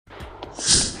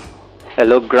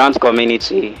Hello, Grant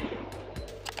community.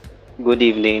 Good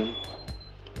evening.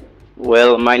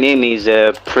 Well, my name is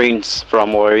Prince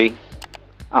from Wari.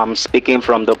 I'm speaking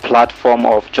from the platform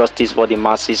of Justice for the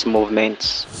Masses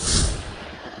movement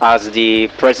as the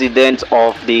president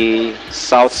of the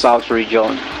South South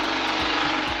region.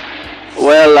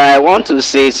 Well, I want to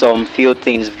say some few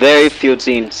things, very few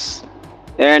things.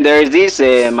 And there is this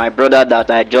my brother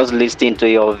that I just listened to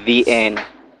your VN,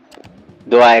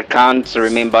 though I can't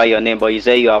remember your name, but you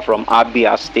say you are from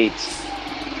Abia State.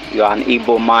 You are an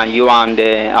Igbo man. You and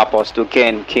Apostle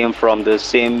Ken came from the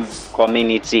same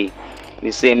community,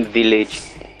 the same village.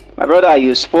 My brother,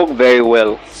 you spoke very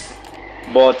well,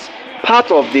 but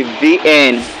part of the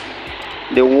VN,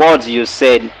 the words you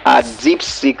said are deep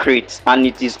secrets, and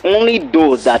it is only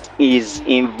those that is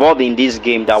involved in this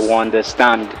game that will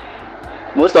understand.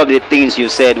 Most of the things you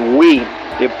said, we,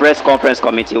 the press conference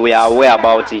committee, we are aware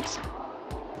about it.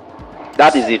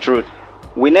 That is the truth.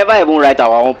 We never even write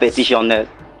our own petition.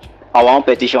 Our own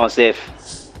petition safe.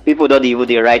 People don't even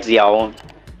they write their own.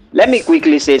 Let me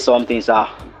quickly say something, sir.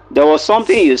 There was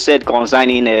something you said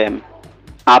concerning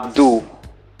Abdul,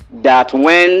 that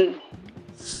when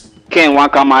Ken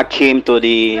Wakama came to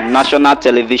the national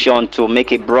television to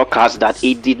make a broadcast that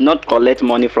he did not collect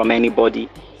money from anybody,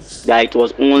 that it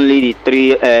was only the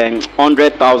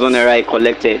 300,000 naira he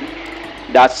collected.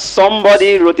 That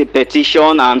somebody wrote a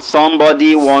petition and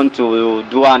somebody want to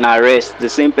do an arrest. The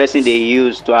same person they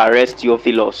used to arrest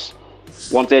Theophilus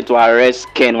wanted to arrest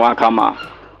Ken Wakama.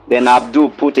 Then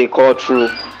Abdul put a call through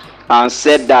and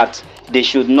said that they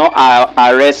should not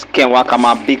arrest Ken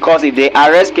Wakama, because if they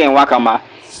arrest Ken Wakama,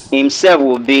 himself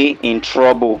will be in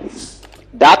trouble.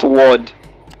 That word,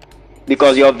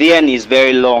 because your VN is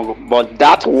very long, but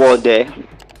that word there,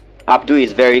 Abdul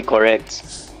is very correct.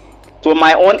 To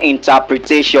my own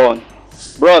interpretation,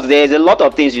 bros, there is a lot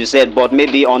of things you said, but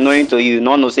maybe unknowing to you,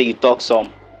 no say you talk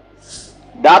some.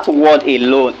 That word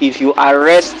alone, if you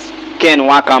arrest Ken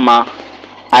Wakama,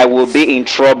 I will be in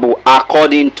trouble,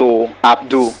 according to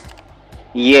Abdul.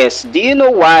 Yes, do you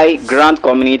know why Grant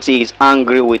community is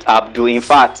angry with Abdul? In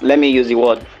fact, let me use the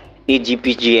word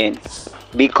AGPGN.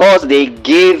 Because they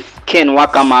gave Ken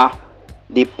Wakama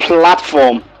the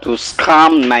platform to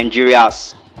scam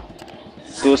Nigerians,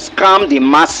 to scam the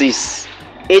masses.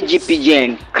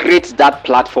 AGPGN creates that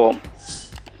platform.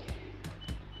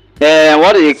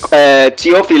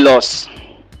 Theophilus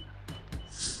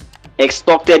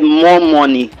extorted more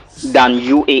money than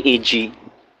UAAG.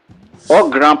 All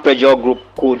Grand Pressure Group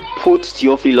could put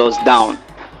Theophilus down.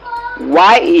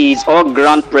 Why is All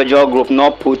Grand Pressure Group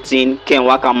not putting Ken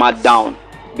Wakama down?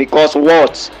 Because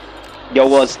what? There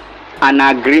was an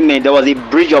agreement, there was a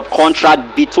breach of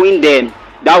contract between them.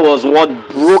 That was what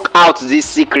broke out these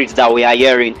secrets that we are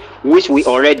hearing, which we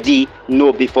already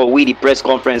know before we, the press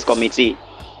conference committee.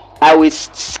 I will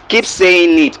keep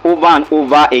saying it over and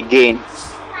over again.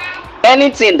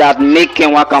 Anything that make Ken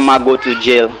Wakama go to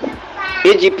jail,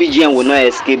 AGPGN will not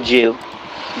escape jail.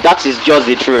 That is just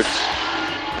the truth.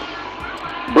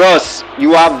 Bros,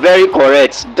 you are very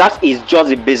correct. That is just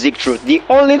the basic truth. The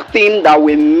only thing that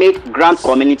will make Grant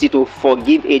community to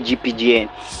forgive AGPGN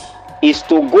is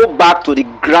to go back to the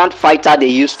Grant fighter they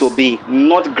used to be,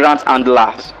 not Grant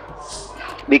handlers,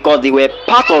 because they were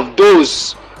part of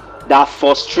those that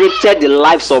frustrated the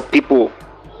lives of people.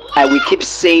 I will keep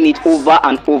saying it over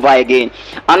and over again,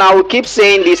 and I will keep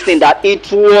saying this thing, that it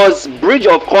was breach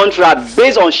of contract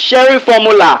based on sharing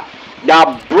formula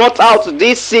that brought out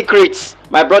these secrets.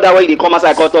 My brother, when they come as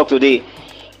I got talk today,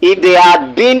 if there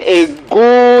had been a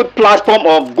good platform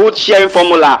of good sharing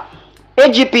formula,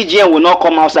 AGPGN will not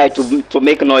come outside to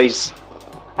make noise.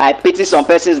 I pity some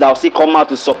persons that will still come out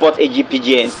to support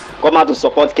AGPGN, come out to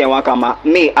support Ken Wakama.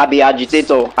 Me, I be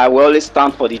agitator. I will always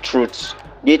stand for the truth.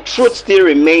 The truth still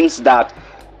remains that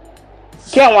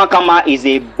Ken Wakama is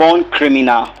a born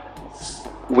criminal.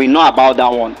 We know about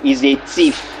that one. He's a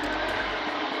thief.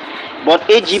 But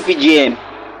AGPGN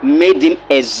made him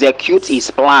execute his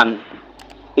plan.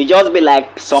 It just be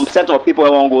like some set of people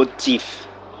who won't go thief.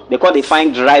 They call the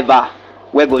fine driver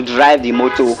where go drive the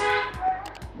motor.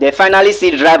 They finally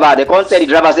see the driver. They can't tell the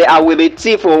driver, say, I will be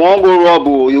thief or won't go rob.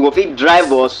 You go fit drive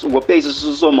us, we go pay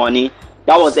so money.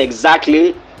 That was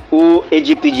exactly who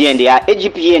AGPGN they are.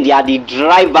 AGPGN they are the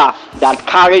driver that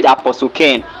carried Apostle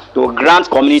Ken to Grant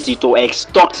community to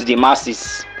extort the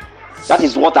masses. That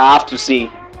is what I have to say.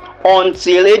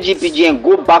 Until AGPGN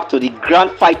go back to the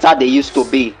Grant fighter they used to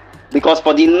be. Because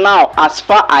for the now, as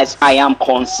far as I am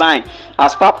concerned,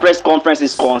 as far press conference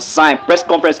is concerned, press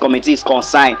conference committee is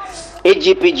concerned,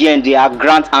 AGPGN, they are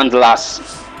Grant handlers.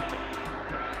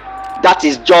 That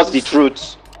is just the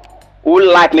truth.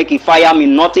 who like make e fire me,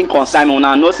 nothing concern me.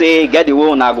 Una know say get the way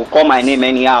una go call my name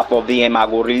anyhow for VM, I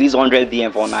go release 100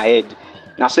 VM for una head.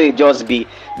 Na so it just be.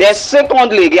 Then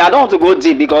secondly, again, I don't want to go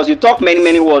deep because you talk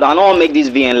many words. I don't want to make this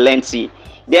VM lengthy.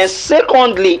 Then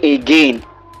secondly, again,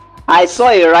 I saw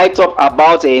a write-up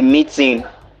about a meeting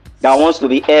that wants to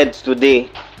be held today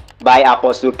by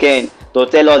Apostle Ken to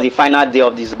tell us the final day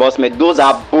of disbursement. Those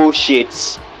are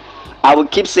bullshits. I will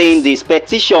keep saying this.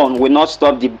 Petition will not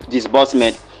stop the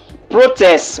disbursement.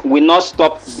 Protests will not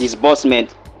stop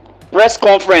disbursement. Press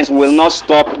conference will not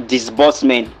stop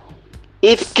disbursement.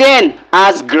 If Ken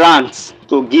has grants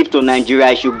to give to Nigeria,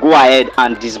 he should go ahead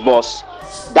and disburse.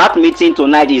 That meeting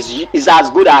tonight is as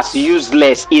good as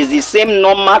useless. It's the same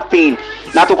normal thing.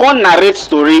 Now to come narrate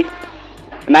story,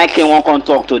 na Ken won't come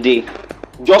talk today.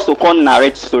 Just to come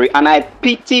narrate story. And I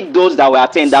pity those that will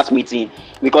attend that meeting,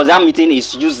 because that meeting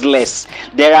is useless.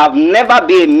 There have never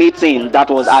been a meeting that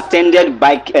was attended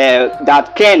by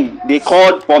that Ken they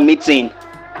called for meeting,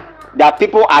 that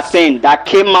people attend, that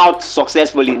came out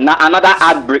successfully. Now another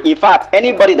outbreak. In fact,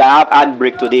 anybody that have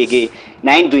outbreak today again,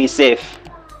 now ain't doing safe,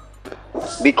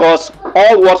 because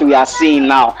all what we are seeing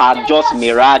now are just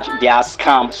mirage, they are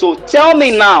scam. So tell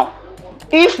me now,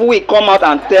 if we come out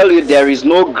and tell you there is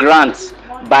no grant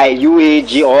by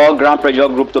UAAG or Grant Pressure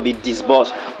Group to be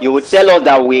disbursed, you will tell us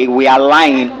that we are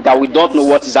lying, that we don't know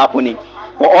what is happening,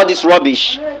 for all this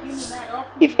rubbish.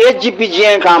 If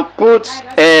AGPGN can put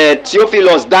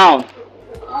Theophilus down,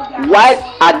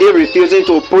 why are they refusing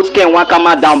to put Ken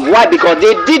Wakama down? Why? Because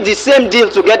they did the same deal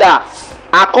together.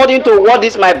 According to what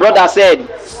this my brother said,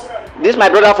 this my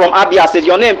brother from Abia said,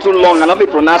 your name too long, I not be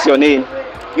pronounce your name.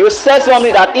 You said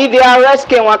something that if they arrest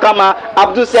Ken Wakama,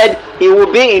 Abdul said he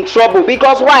will be in trouble.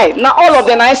 Because why? Now all of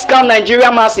them are scam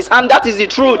Nigerian masses, and that is the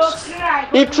truth.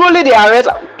 If truly they arrest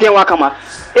Ken Wakama,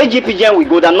 AGPGN will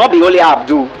go down, not be only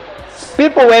Abdul.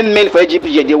 People were meant for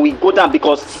AGPGN, they will go down,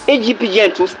 because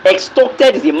AGPGN too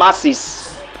extorted the masses.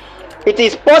 It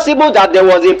is possible that there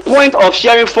was a point of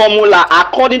sharing formula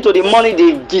according to the money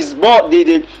they disbursed,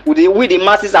 the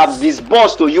masses have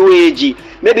disbursed to UAAG.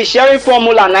 Maybe sharing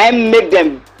formula and I make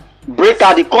them break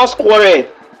out the cost quarrel.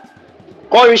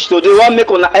 Courage to do what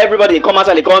make everybody come out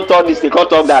and they can't talk this, they can't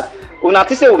talk that.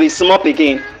 Unatise will be small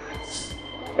again.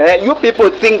 You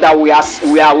people think that we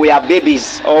are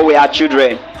babies or we are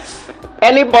children.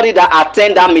 Anybody that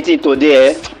attend that meeting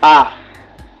today,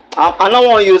 I don't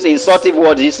want to use insultive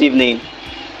words this evening.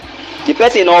 The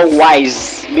person not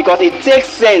wise, because it takes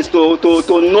sense to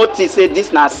notice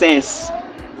this na sense.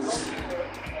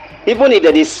 Even if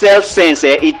they sell sense,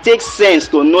 it takes sense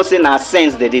to know say na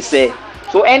sense that they say.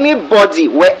 So anybody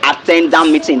will attend that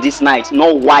meeting this night,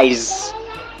 not wise,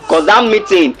 because that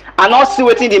meeting, I not see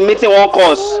wetin the meeting won't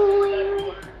cause.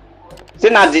 Say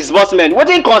na disbursement.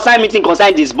 Wetin concern meeting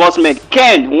concern disbursement.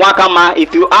 Ken Wakama,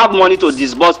 if you have money to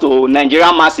disburse to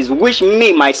Nigerian masses, which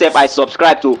me myself I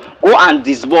subscribe to, go and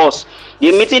disburse.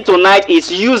 The meeting tonight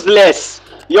is useless.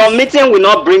 Your meeting will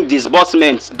not bring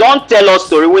disbursement. Don't tell us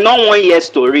story. We don't want your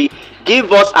story.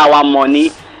 Give us our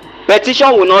money.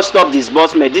 Petition will not stop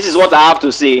disbursement. This is what I have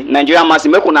to say. Nigerian masses,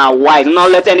 make una wise.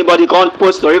 Not let anybody come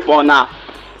post story for now.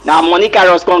 Now money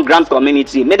carriers come grant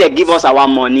community. May they give us our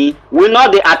money. We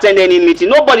not they attend any meeting.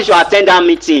 Nobody should attend that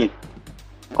meeting.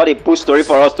 Because they push story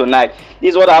for us tonight.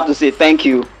 This is what I have to say. Thank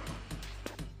you.